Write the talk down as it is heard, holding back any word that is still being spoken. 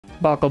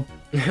Welcome.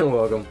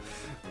 Welcome.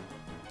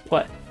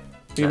 What?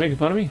 Are you making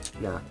fun of me?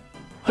 Nah.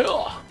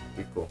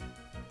 You're cool.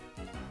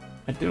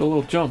 I did a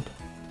little jump.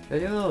 Should I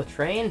do a little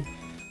train?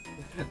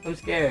 I'm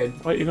scared.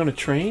 What, you're gonna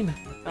train?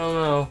 I don't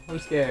know. I'm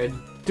scared.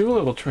 Do a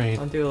little train.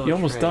 I'll do a little You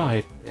almost train.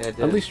 died. Yeah, I did.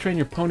 At least train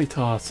your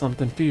ponyta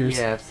something fierce.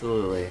 Yeah,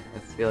 absolutely. I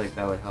feel like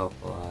that would help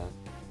a lot.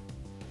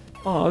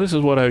 Oh, this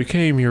is what I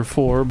came here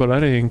for, but I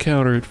didn't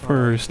encounter it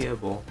first.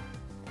 Gibble.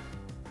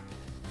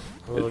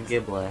 A little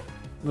Ghibli.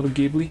 Little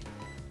Ghibli.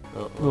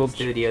 Little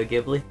Studio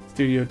Ghibli.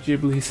 Studio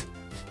Ghiblis.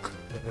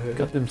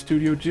 Got them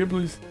Studio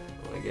Ghiblis.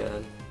 Oh my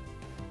god.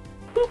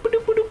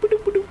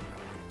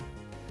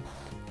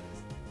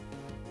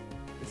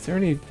 Is there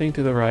anything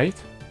to the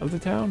right of the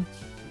town?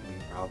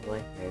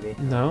 Probably, maybe.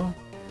 No?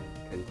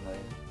 Couldn't tell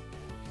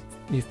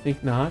you. You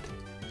think not?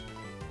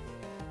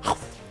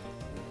 Probably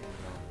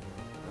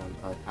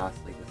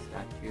past like the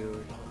statue or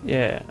something.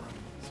 Yeah.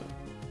 So,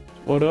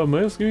 what I'm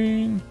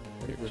asking?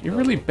 What is this You're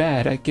really building?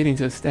 bad at getting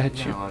to the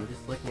statue. No, I'm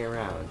just looking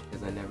around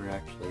because I never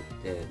actually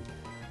did.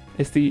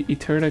 It's the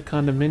Eterna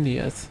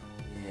Condominias.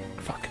 Yeah.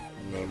 Fuck.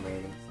 Name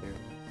rating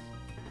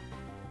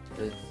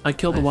service. I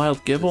killed the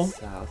wild gibble.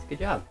 Good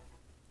job.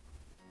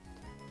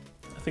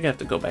 I think I have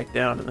to go back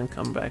down and then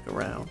come back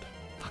around.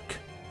 Fuck.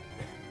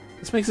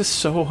 This makes it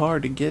so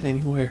hard to get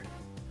anywhere.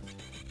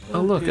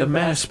 Oh look, a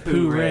mass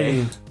poo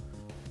rain.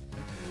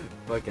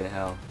 Fucking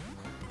hell.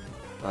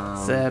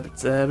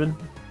 Zabbin.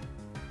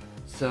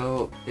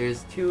 So,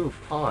 there's 2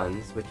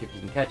 ponds, which if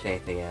you can catch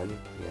anything in,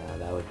 yeah,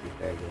 that would be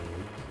fair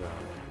game. So,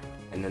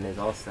 and then there's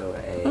also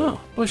a Oh,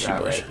 bushy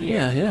route bush. right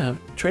here. Yeah.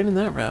 Training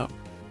that route.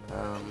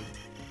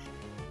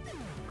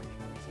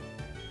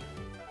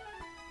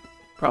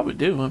 Probably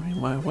do. I mean,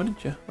 why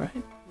wouldn't you, right?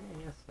 Yeah,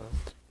 I guess so.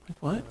 Like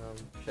what?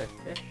 Should I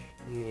fish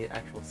in the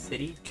actual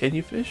city? Can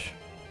you fish?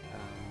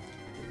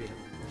 Maybe.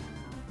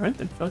 Right,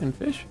 then fucking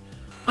fish.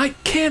 I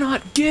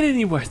cannot get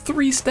anywhere.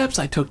 3 steps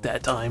I took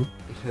that time.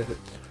 I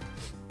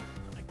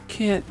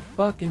can't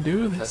fucking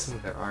do I this.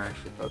 think there are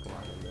actually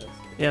Pokemon in this.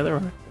 Yeah, there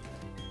are.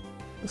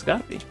 There's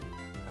gotta be. I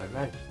would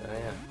imagine so,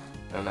 yeah.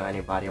 I don't know any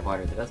body of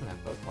water that doesn't have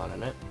Pokemon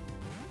in it.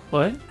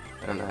 What?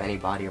 I don't know any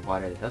body of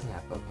water that doesn't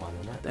have Pokemon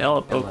in it. They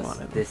all have Pokemon Unless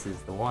in it. this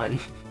is the one.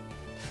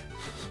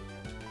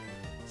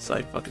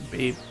 Side fucking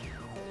babe.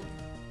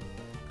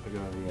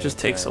 Just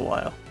takes a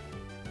while.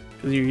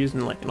 Because you're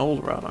using like an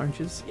old route, aren't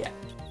you? Yeah.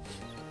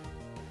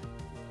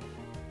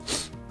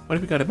 What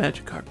if we got a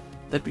magic card?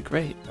 That'd be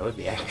great. That would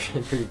be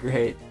actually pretty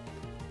great.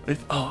 What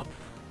if, oh.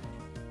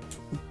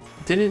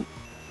 Didn't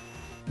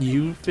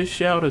you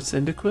fish out a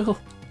Cyndaquil?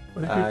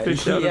 What if we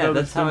fished out yeah,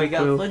 another that's how I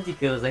got Cyndaquil?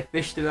 Plentikills. I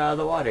fished him out of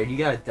the water, and you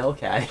got a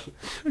Delcat.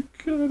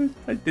 God,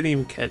 I didn't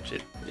even catch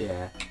it.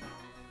 Yeah.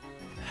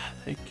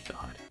 Thank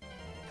God.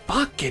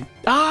 Fucking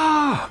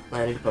ah!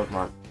 Landed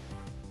Pokemon.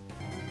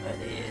 That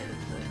is.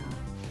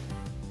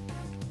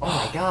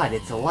 Oh my God!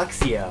 It's a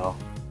Luxio.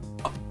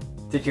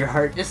 Did your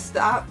heart just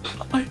stop?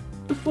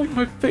 It's like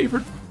my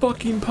favorite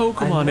fucking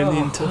Pokemon in the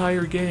know.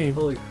 entire game.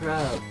 Holy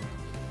crap!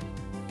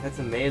 That's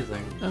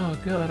amazing. Oh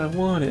God, I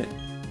want it.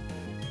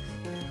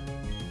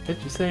 At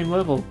your same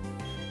level.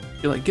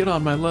 You're like, get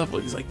on my level.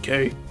 He's like,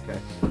 okay. Okay.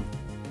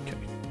 Okay.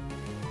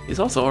 He's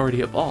also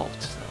already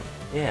evolved, so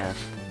Yeah.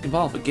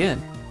 evolve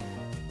again.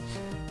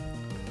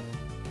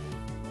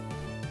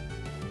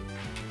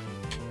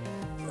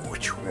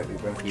 Right, we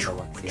broke the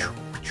Luxio.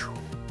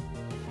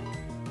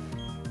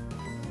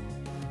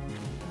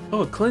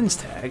 Oh, a cleanse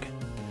tag.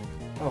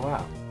 Oh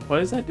wow. What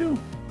does that do?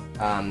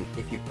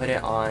 If you put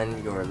it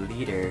on your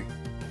leader,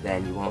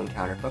 then you won't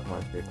encounter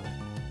Pokemon frequently.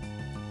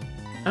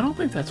 I don't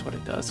think that's what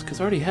it does, because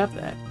I already have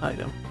that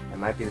item. It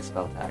might be the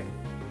spell tag.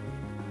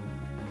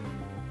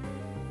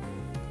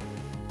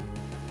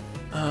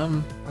 Oh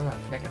no,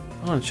 check it.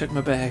 I want to check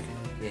my bag.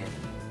 Yeah.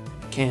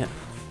 Can't.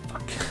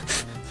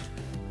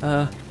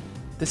 Fuck.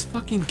 This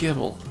fucking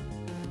Gibble.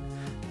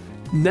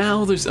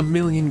 Now there's a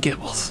million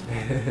Gibbles.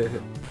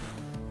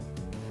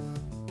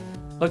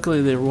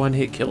 Luckily, they're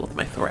one-hit kill with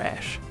my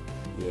Thrash.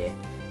 Yeah.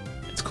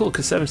 It's cool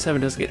because 7-7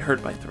 doesn't get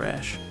hurt by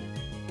Thrash.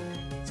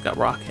 It's got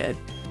Rock Head.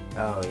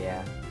 Oh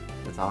yeah.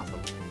 That's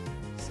awesome.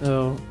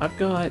 So, I've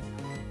got...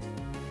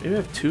 Maybe I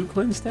have 2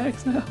 cleanse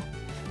tags now?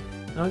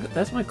 No,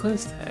 that's my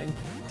cleanse tag.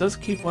 It does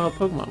keep wild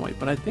Pokemon weight,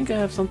 but I think I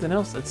have something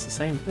else that's the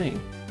same thing.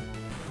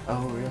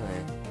 Oh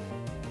really?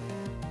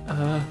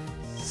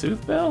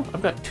 Soothe Bell?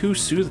 I've got 2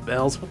 Soothe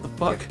Bells, what the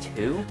fuck? You have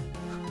 2?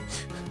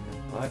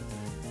 What?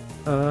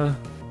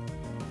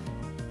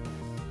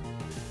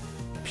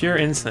 Pure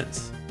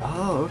Incense.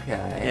 Oh,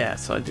 okay. Yeah,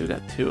 so I do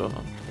got 2 of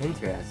them.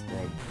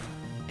 Interesting.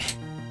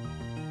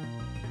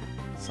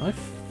 So I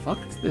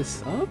fucked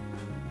this up?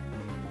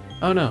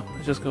 Oh no,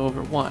 let's just go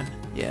over 1.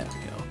 Yeah, there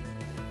we go.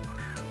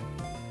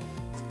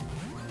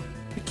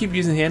 I keep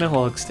using the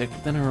analog stick,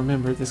 but then I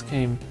remember this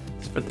game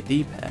is for the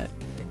D-pad.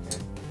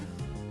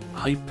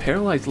 Oh, you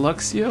paralyzed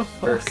Luxio?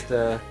 Fuck.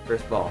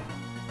 First ball.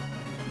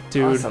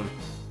 Dude, Awesome.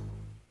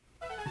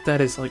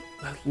 that is like,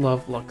 I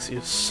love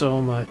Luxio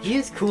so much. He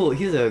is cool.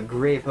 He's a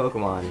great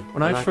Pokemon.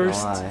 When I'm I not gonna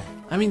first, lie.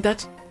 I mean,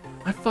 that's,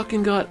 I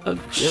fucking got a You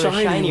have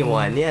a shiny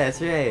one. Yeah,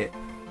 that's right.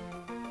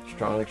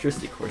 Strong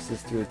electricity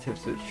courses through the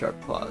tips of its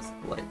sharp claws.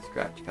 Light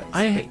scratch cuts.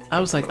 I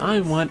was like, I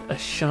want a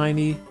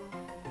shiny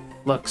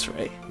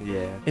Luxray.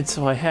 Yeah. And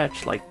so I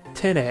hatched like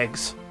 10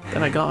 eggs.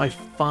 Then I got my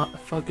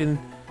fucking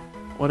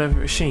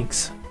whatever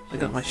Shinx. I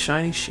got my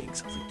shiny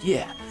Shinx. I was like,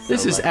 yeah,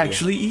 this is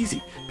actually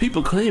easy.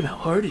 People claim how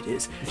hard it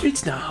is.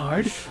 It's not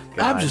hard.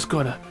 I'm just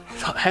gonna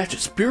hatch a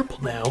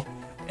Spearple now.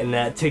 And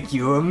that took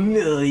you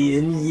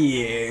 1,000,000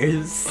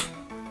 years.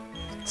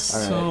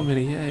 So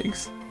many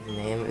eggs. His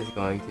name is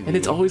going to be... And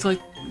it's always like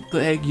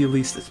the egg you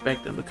least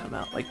expect them to come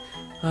out. Like,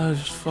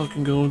 just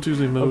fucking going through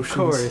the emotions. Of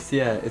course,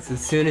 yeah. It's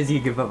as soon as you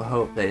give up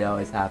hope that it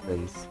always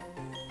happens.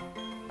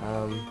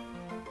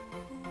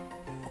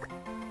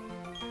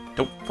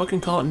 Don't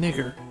fucking call it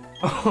nigger.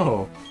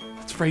 Oh.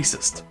 That's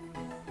racist.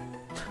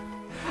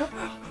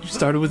 You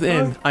started with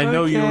N. I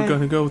know you were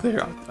gonna go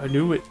there. I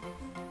knew it.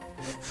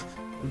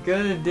 I'm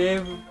gonna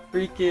damn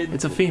freaking...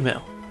 It's a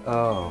female.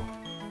 Oh.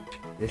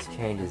 This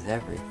changes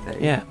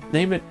everything. Yeah,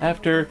 name it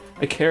after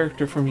a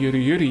character from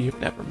Yuri Yuri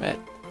you've never met.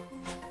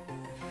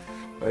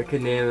 Or I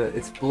could name it...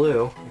 It's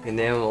blue. I could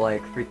name it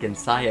like freaking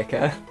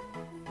Sayaka.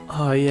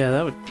 Oh yeah,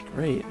 that would be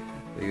great.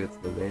 I think it's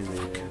the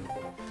amazing name.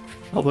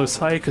 Although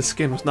Sayaka's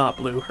skin was not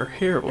blue, her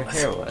hair was. Her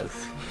hair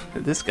was.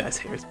 This guy's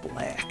hair is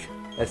black.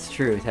 That's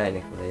true,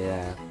 technically,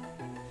 yeah.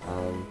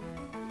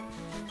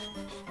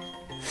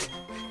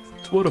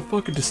 What a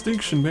fucking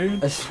distinction, man.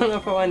 I just don't know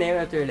if I want to name it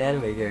after an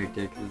anime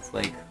character, because it's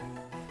like,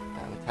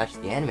 I'm attached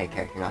to the anime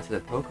character, not to the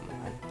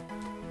Pokemon.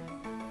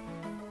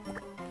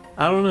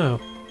 I don't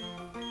know.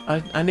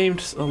 I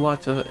named a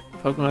lot of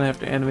Pokemon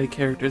after anime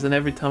characters, and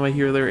every time I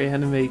hear their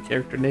anime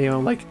character name,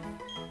 I'm like,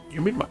 you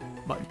mean my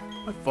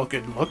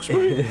fucking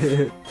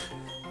Luxray?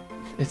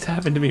 It's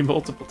happened to me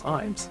multiple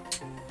times.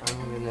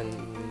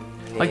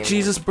 Like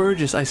Jesus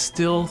Burgess, I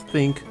still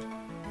think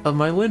of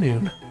my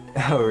Linoon.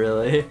 Oh,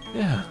 really?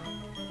 Yeah.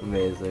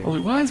 Amazing.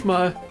 Like, why is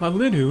my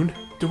Linoon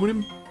doing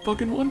in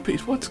fucking One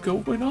Piece? What's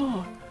going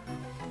on?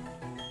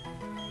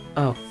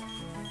 Oh,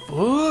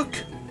 fuck.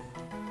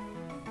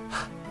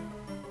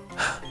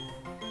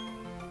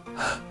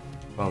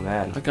 Oh,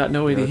 man. I got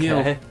no way to heal.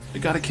 I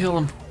gotta kill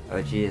him.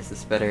 Oh, jeez,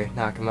 this better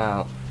knock him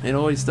out. It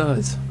always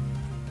does.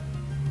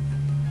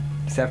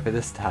 Except for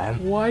this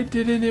time. Why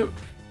didn't it...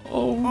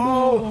 Oh,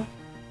 no.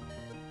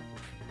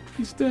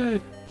 He's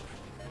dead.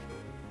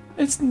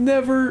 It's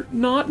never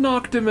not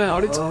knocked him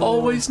out. It's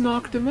always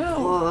knocked him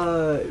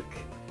out. Fuck.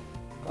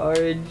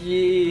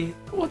 RNG.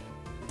 What?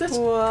 That's...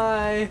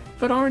 Why?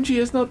 But RNG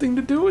has nothing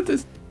to do with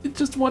this. It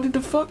just wanted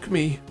to fuck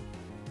me.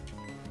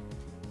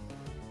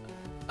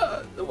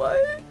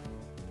 What?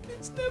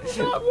 It's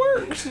never not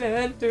worked.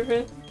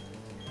 Mandarin.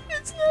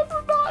 It's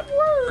never not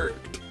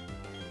worked.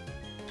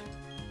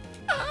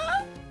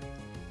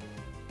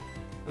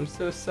 I'm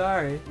so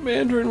sorry.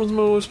 Mandarin was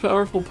my most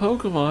powerful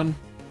Pokemon.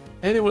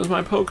 And it was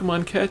my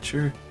Pokemon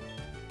catcher.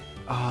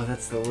 Oh,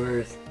 that's the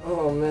worst.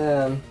 Oh,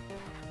 man.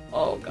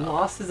 Oh, God.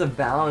 Loss is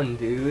abound,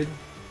 dude.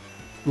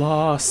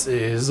 Loss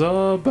is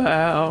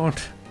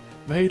abound,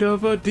 made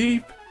of a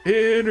deep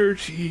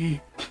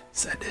energy.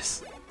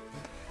 Sadness.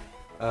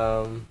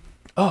 Oh,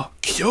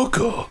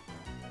 Kyoko.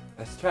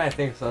 I was trying to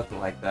think of something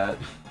like that.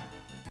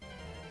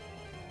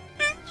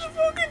 It's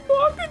fucking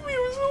mocking me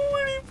with so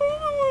many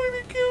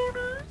Pokemon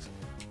encounters.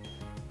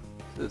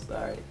 So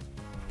sorry.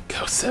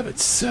 Go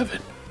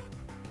 7-7.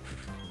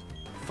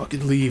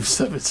 Fucking leave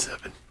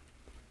 7-7.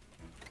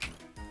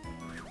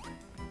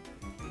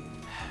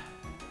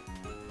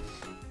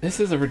 This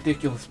is a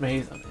ridiculous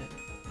maze of it.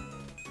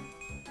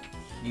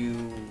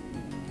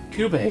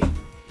 Cube.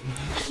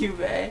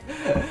 Cube?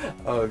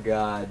 Oh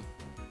god.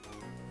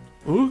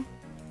 Ooh.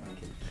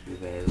 Fucking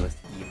Cube, the most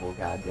evil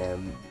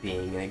goddamn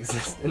being in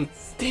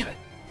existence. Damn it.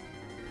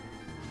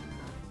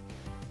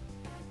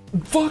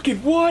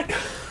 Fucking what?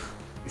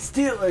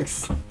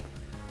 Steelix!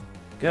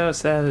 Go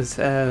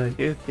 7-7.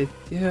 You could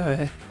do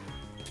it.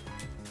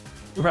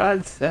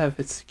 Rod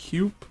 7.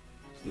 Cube.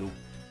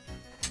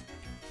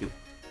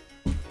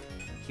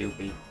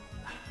 Cupid.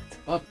 It's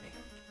above me.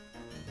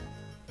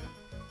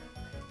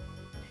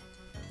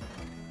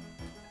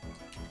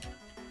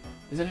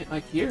 Isn't it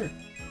like here?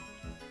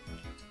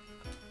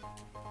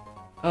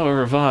 Oh, a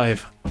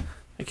revive.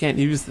 I can't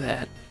use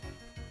that.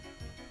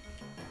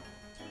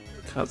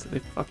 Because they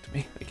fucked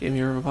me. They gave me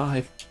a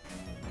revive.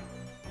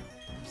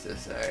 I'm so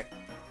sorry.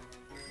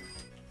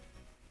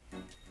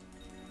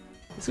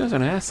 These guys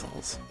are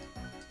assholes.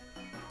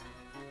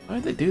 Why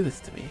did they do this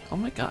to me? Oh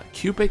my god.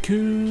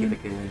 Cupid-kun.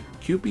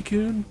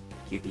 Cupid-kun.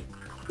 Cupid.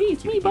 Hey,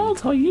 it's me,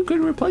 Balto. You could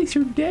replace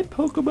your dead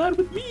Pokemon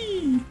with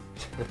me.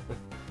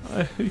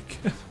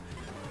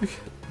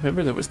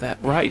 Remember there was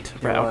that route.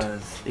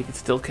 You could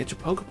still catch a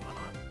Pokemon on.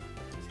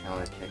 Just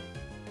want to check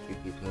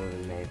Cupid's move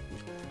and maybe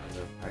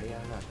party.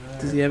 I'm not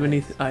sure. Does he have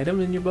any item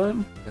in your butt?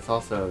 That's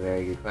also a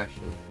very good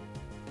question.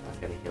 I was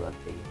gonna heal up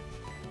Piggy.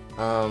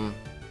 Gotta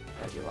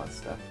do a lot of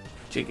stuff.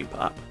 Jiggy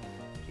Pop.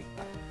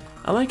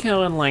 I like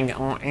how in like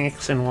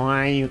X and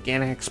Y you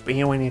get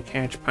XP when you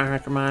catch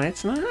Pokemon.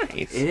 It's nice.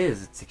 It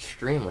is. It's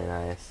extremely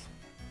nice.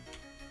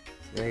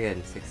 It's very good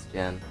in 6th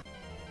gen.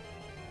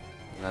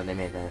 No, they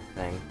made that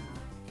thing.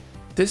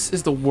 This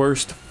is the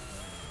worst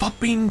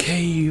fucking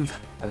cave.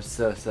 I'm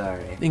so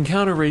sorry. The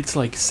encounter rate's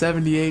like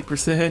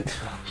 78%.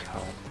 Oh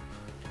god.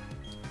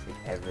 It's like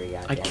every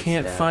goddamn I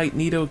can't step. fight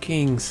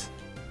Nidokings.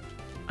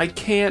 I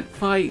can't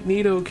fight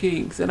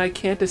Nidokings, and I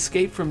can't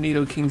escape from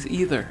Nidokings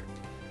either.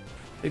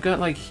 They've got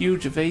like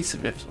huge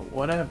evasiveness or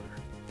whatever.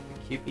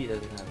 The QP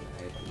doesn't have an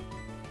item.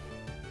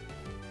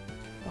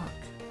 Fuck.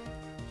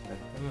 Should I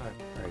put him on a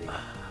party?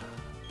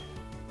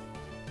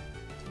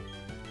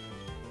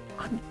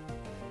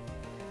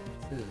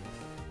 This is-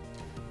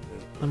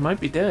 I might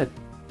be dead.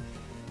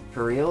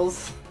 For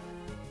reals?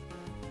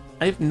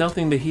 I have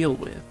nothing to heal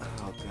with.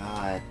 Oh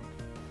god.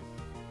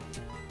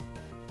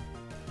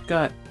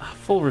 Got a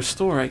full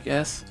restore, I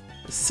guess.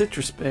 A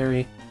citrus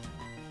berry.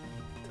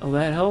 Will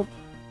that help?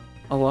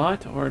 A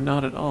lot or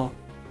not at all?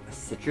 A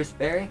citrus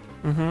berry?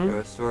 Mm-hmm. It'll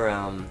restore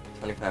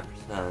 25%.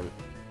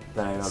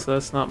 But I don't. So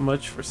that's not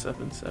much for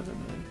 7-7 then.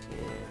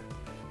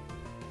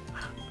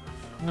 Yeah.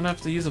 I'm gonna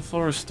have to use a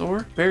full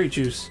restore? Berry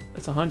juice.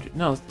 That's 100.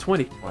 No, it's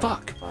 20.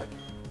 Fuck! What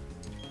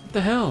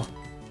the hell?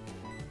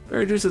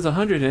 Berry juice is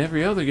 100 in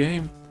every other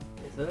game.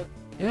 Is it?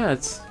 Yeah,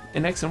 it's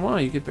in X and Y.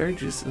 You get berry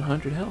juice at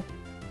 100 health.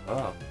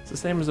 Oh, It's the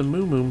same as a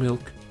moo moo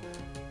milk.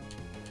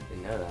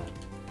 didn't know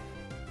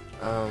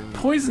that.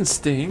 Poison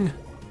sting?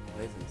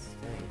 Poison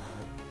sting.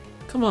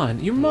 Come on,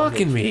 you're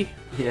mocking me.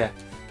 Yeah.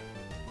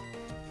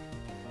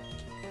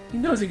 He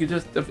knows he could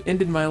just have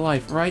ended my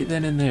life right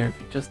then and there if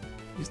he just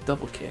used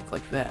double kick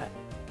like that.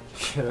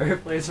 Should I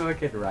replace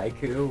fucking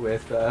Raikou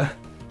with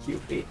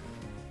Cupid?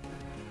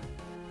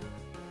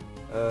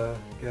 God.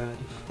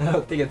 I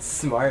don't think it's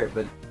smart,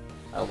 but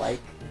I like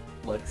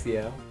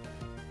Luxio.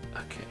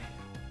 Okay.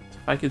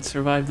 If I could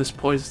survive this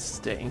poison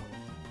sting,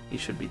 he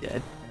should be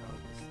dead. I'll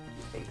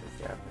just think this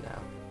there for now.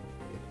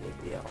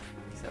 If need be, I'll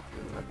accept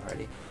him in my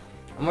party.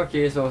 I'm more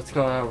curious about what's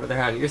going on over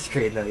there on your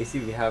screen though. You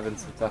seem to be having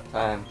some tough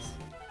times.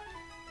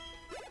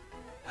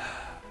 I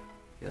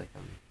feel like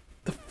I'm...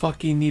 The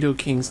fucking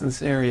Nidokings in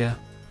this area.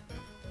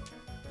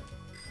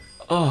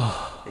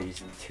 Oh, They're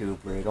just too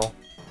brutal.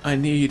 I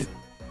need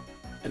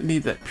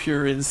that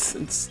pure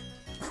innocence.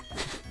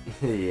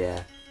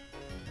 Yeah.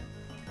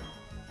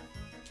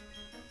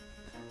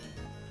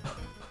 So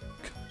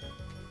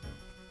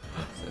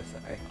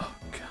sorry. Oh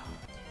god.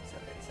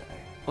 Sorry.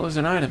 Well, there's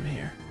an item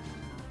here.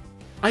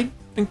 I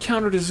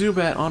encountered a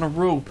Zubat on a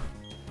rope.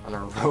 On a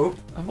rope?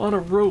 I'm on a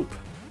rope.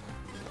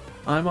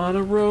 I'm on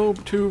a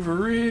rope to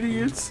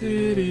Viridian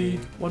City.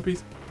 One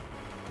Piece.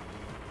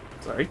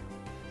 Sorry.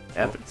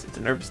 Happens. It's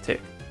a nervous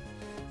tick.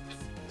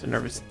 It's a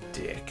nervous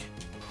dick.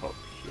 Oh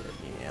shit.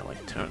 Yeah,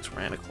 like Toad's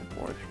Radical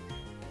board.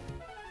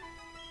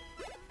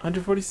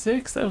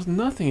 146? That was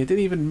nothing. It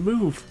didn't even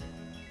move.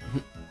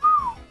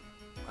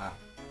 Wow.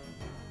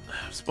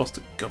 I'm supposed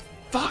to go.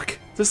 Fuck!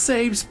 The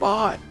same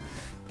spot!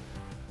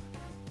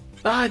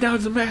 Ah, now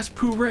it's a mass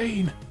poo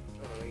rain!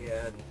 Oh my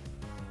god.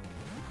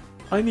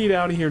 I need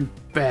out of here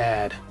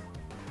bad.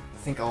 I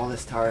think all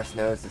this Taurus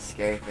knows is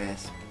scary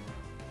face.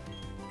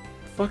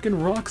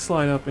 Fucking rock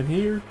slide up in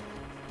here.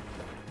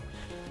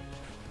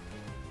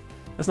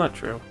 That's not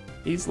true.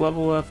 He's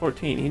level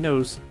 14. He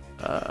knows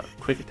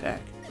quick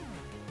attack.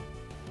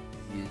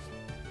 He's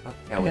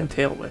And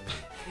tail whip.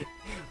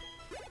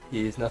 He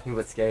used nothing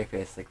but scary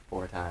face like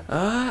 4 times.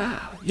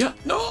 Ah! Yeah!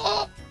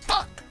 No!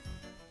 Fuck!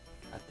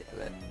 God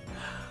damn it.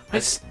 I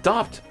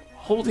stopped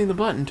holding the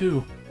button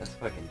too. That's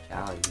fucking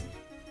challenging.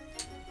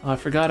 Oh, I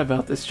forgot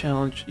about this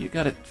challenge. You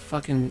gotta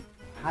fucking...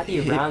 How do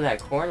you round that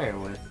corner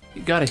with...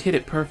 You gotta hit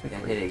it You perfectly.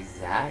 gotta hit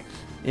exact?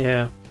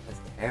 Yeah. That's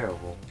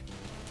terrible.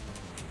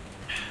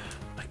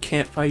 I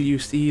can't fight you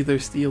either,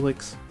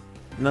 Steelix.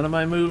 None of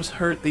my moves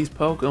hurt these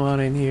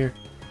Pokemon in here.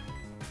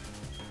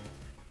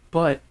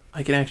 But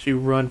I can actually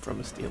run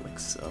from a Steelix,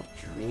 so...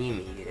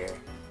 Dream Eater.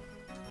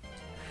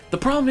 The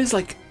problem is,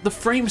 like, the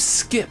frame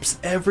skips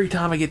every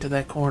time I get to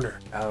that corner.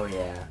 Oh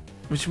yeah.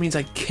 Which means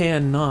I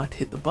cannot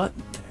hit the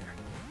button there.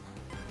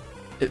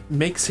 It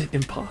makes it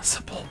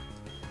impossible.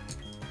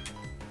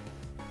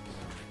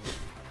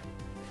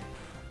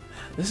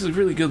 This is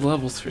really good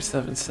levels for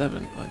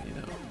 7-7, but you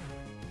know.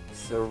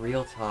 So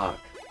real talk.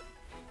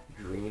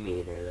 Dream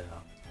Eater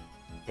though.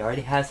 He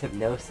already has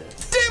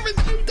hypnosis. Damn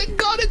it! They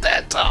got it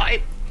that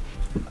time!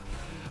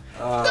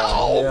 Oh,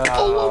 no!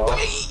 Go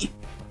away!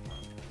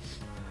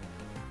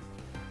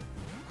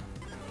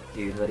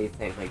 Dude, what do you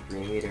think? Like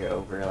Dream Eater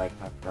over like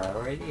my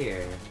priority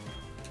or...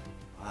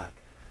 Fuck.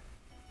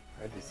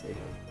 Hard decision.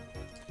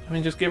 I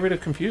mean, just get rid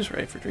of Confuse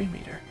Ray for Dream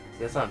Eater. See,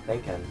 that's what I'm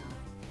thinking.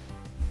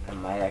 That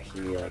might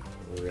actually be like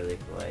a really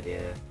cool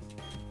idea. I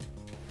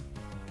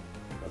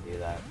think I'll do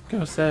that. Go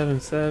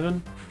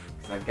 7-7.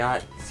 Because I've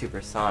got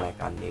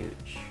Supersonic on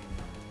Nooch.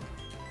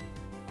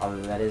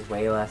 Although that is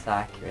way less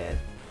accurate.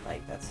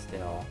 Like, that's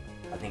still...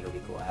 I think it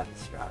would be cool to have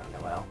this Strata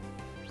Noel.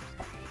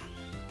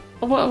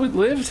 Oh, well, it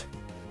lived?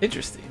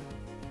 Interesting.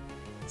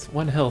 It's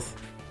 1 health.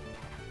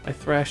 My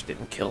Thrash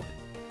didn't kill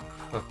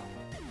it.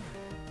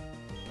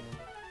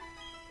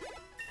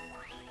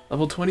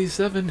 Level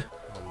 27.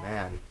 Oh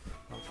man.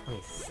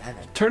 27.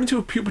 Turn into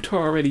a Pupitar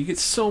already. You get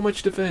so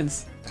much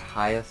defense. The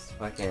highest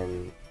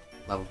fucking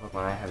level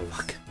Pokemon I have is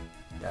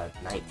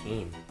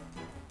 19.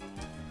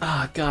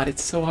 Ah, God,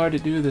 it's so hard to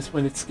do this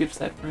when it skips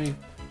that frame.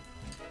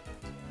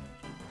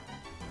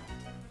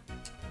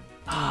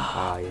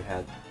 Ah, you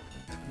had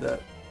the...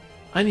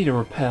 I need a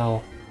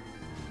repel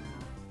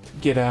to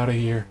get out of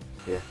here.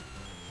 Yeah.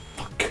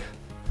 Fuck.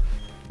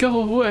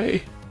 Go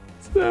away.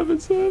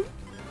 7-7.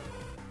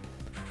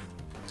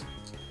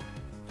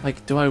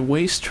 Like, do I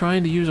waste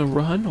trying to use a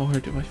run, or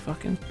do I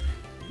fucking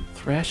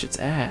thrash its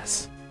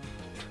ass?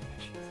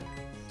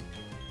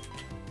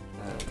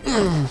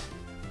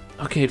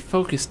 Okay, it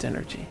focused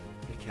energy.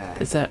 Okay.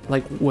 Is that,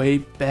 like, way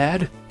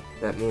bad?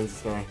 That means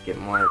it's gonna get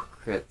more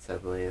crits, I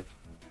believe.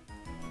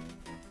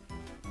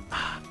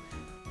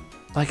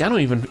 Like, I don't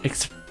even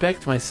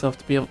expect myself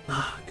to be able...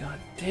 Ah, God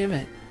damn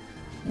it.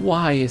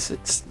 Why is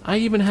it... I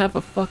even have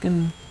a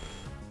fucking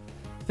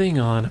thing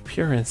on,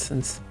 appearance,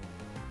 since...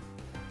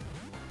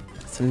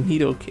 It's a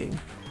Nidoking.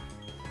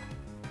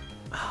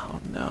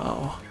 Oh,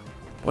 no.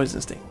 Poison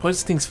Sting.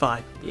 Poison Sting's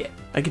fine. Yeah.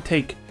 I could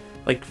take,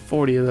 like,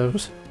 40 of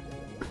those.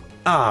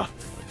 Ah,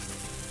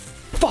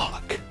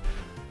 fuck.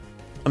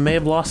 I may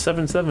have lost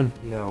 7-7.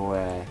 No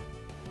way.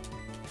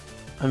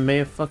 I may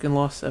have fucking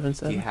lost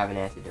 7-7. Do you have an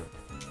antidote?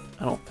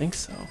 I don't think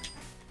so.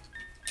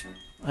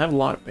 I have a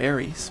lot of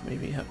berries.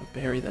 Maybe I have a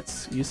berry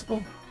that's useful.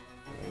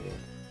 Maybe.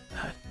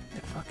 God,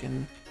 the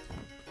fucking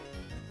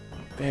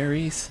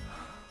berries.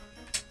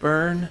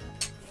 Burn,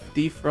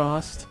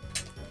 defrost,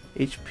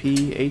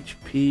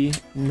 HP,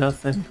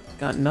 nothing.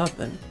 Got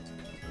nothing.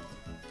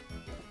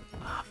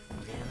 Ah,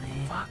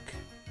 Really? fuck.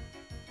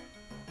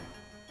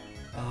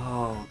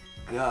 Oh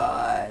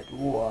God,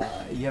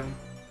 why? You have...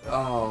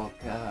 Oh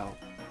God.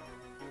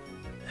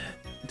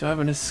 Do I have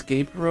an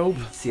escape rope?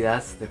 See,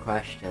 that's the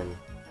question.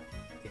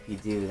 If you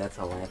do, that's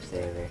a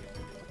lifesaver.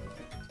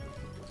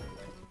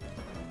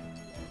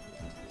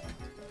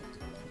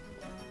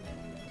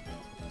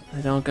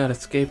 I don't got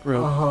escape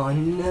rope. Oh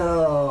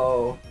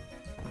no!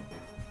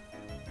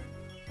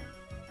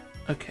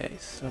 Okay,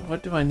 so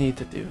what do I need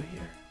to do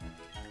here?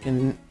 I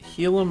can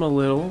heal him a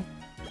little.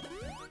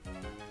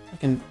 I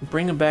can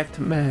bring him back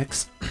to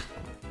max.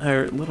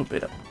 Or a little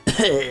bit of...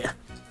 If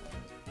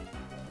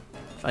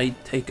I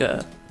take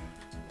a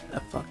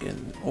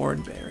fucking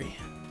Oranberry.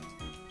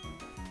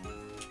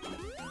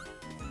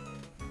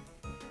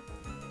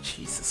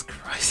 Jesus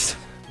Christ.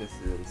 This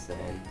is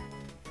insane.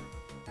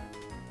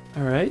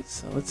 Alright,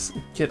 so let's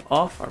get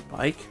off our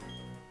bike.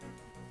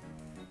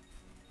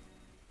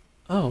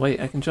 Oh wait,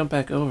 I can jump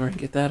back over and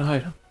get that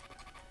item.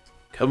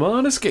 Come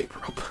on, escape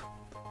rope.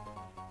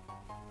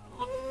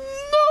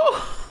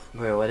 No!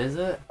 Wait, what is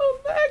it? A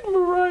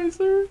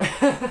Magmarizer!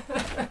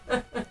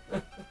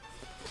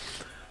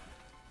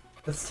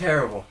 That's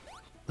terrible.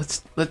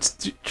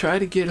 Let's try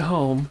to get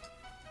home,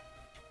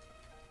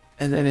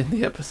 and then end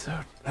the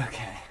episode.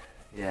 Okay.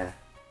 Yeah.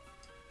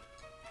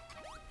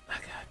 Oh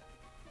God.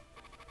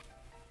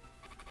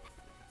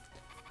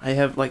 I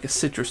have like a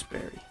citrus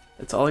berry.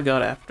 That's all I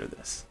got after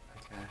this.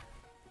 Okay.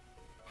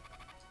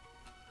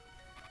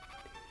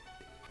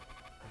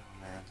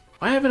 Oh man.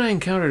 Why haven't I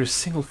encountered a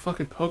single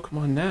fucking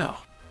Pokemon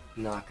now?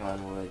 Knock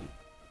on wood.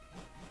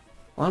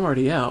 Well, I'm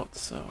already out,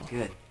 so.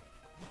 Good.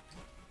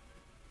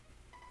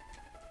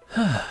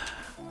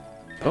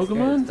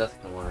 Pokemon? It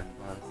doesn't work,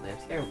 honestly. I'm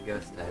scared of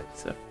ghost types.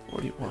 It's a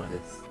 41. With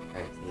this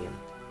current team.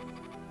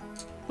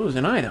 Ooh, there's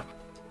an item.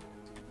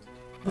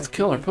 Let's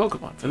kill our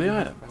Pokemon for the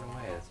item. Run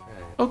away, that's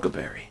right.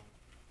 Okaberry.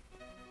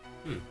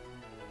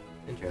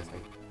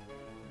 Interesting.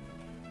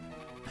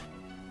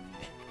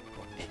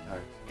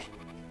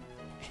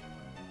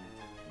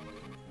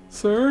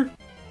 Sir?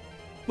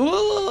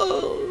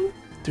 Whoa!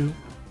 Do.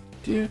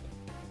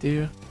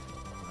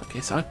 Okay,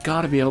 so I've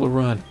got to be able to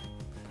run.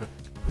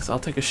 Because I'll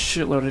take a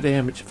shitload of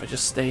damage if I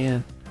just stay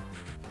in.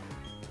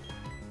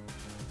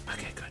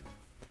 Okay, good.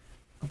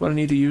 I'm going to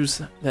need to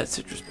use that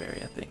citrus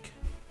berry, I think.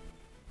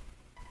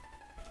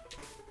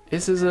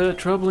 This is a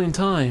troubling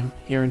time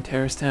here in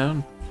Terrace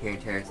Town. Here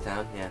in Terrace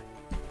Town, yeah.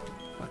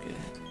 Fuck it.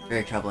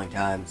 Very troubling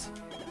times.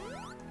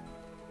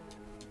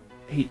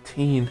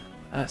 18.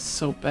 That's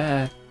so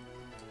bad.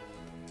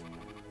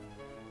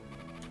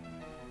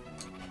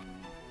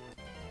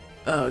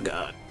 Oh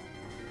god.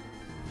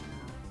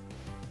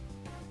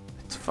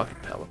 It's fucking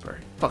Pelipper.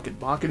 Fucking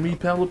mocking me,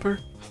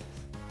 Pelipper?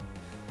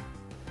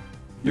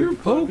 Your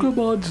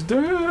Pokemon's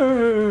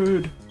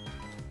dead!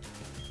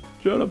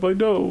 Shut up, I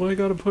know. I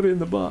gotta put it in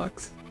the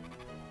box.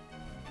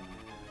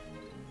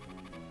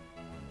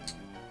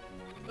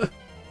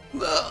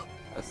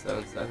 That's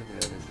so sensitive.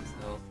 This is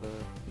health.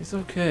 It's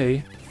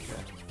okay.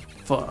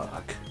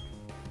 Fuck.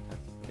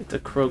 It's a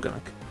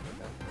Krogunk.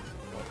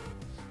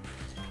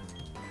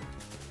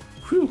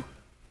 Whew.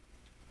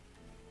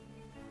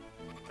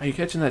 Are you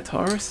catching that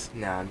Taurus?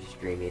 No, I'm just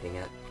dream eating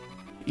it.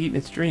 Eating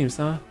its dreams,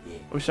 huh? Yeah.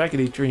 I wish I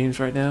could eat dreams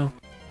right now.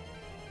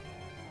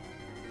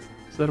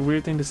 Is that a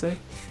weird thing to say?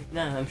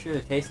 No, I'm sure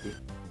they're tasty.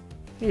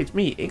 Hey, it's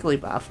me,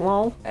 Igglybuff,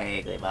 lol.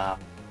 Hey, Igglybuff.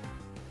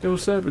 Go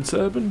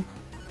 7-7.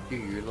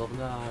 You're level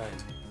 9.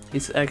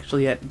 He's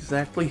actually at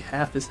exactly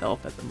half his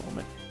health at the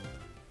moment.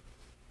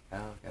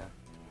 Ouch.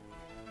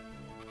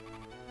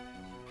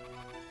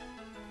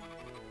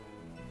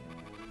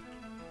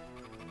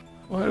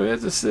 Why do we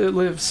have to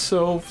live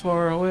so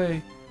far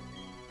away?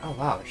 Oh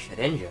wow,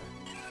 Shedinja.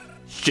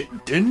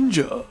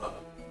 Shedinja!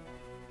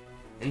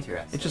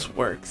 Interesting. It just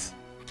works.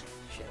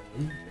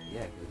 Shedinja,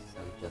 yeah, because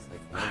I'm just like...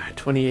 Alright,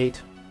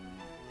 28.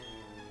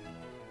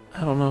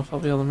 I don't know if I'll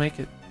be able to make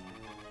it.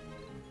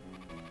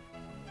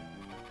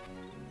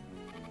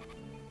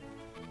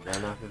 I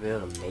don't know if you'll be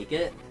able to make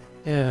it,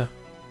 Yeah.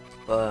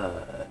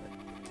 but...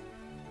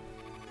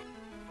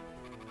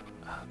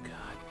 Oh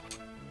god.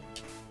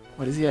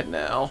 What is he at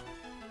now?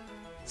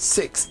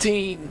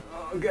 16!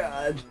 Oh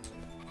god.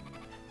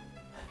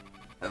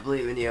 I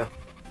believe in you.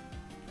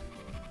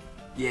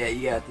 Yeah,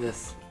 you got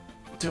this.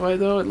 Do I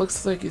though? It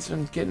looks like he's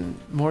been getting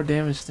more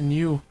damage than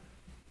you.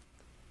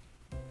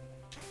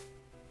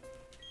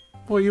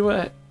 Where you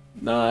at?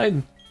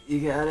 9, You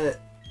got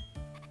it.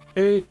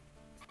 8,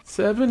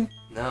 7?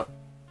 No.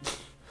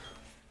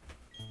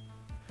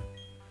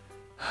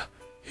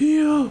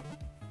 Heal!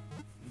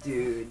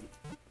 Dude,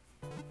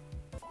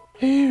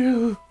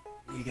 Heal!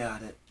 you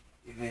got it.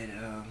 You made it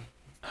home.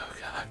 Oh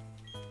god.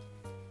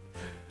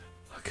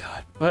 Oh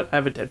god. But I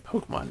have a dead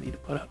Pokemon I need to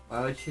put up.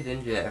 Why would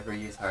Shedinja ever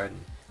use Harden?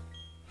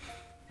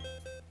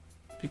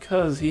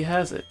 Because he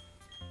has it.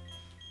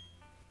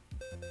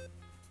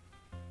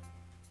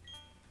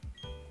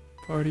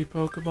 Party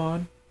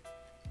Pokemon.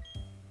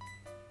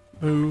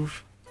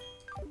 Move.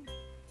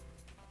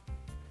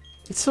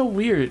 It's so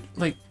weird.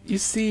 Like, you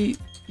see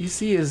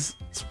his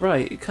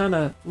sprite. It kind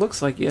of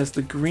looks like he has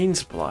the green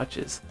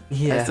splotches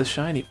as the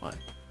shiny one.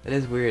 It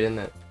is weird, isn't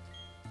it?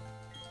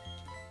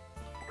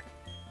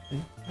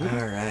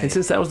 Alright. And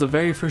since that was the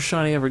very first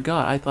shiny I ever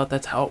got, I thought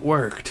that's how it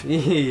worked.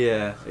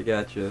 Yeah, I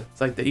gotcha.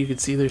 It's like that you could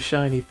see their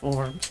shiny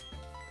forms.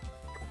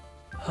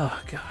 Oh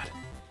god.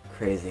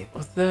 Crazy.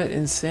 With that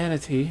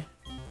insanity,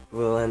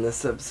 We'll end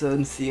this episode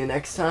and see you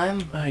next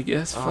time. I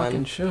guess On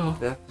fucking show.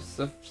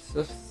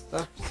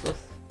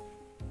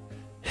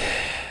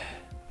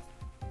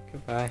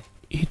 Goodbye.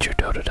 Eat your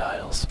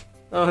Totodiles.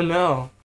 Oh no.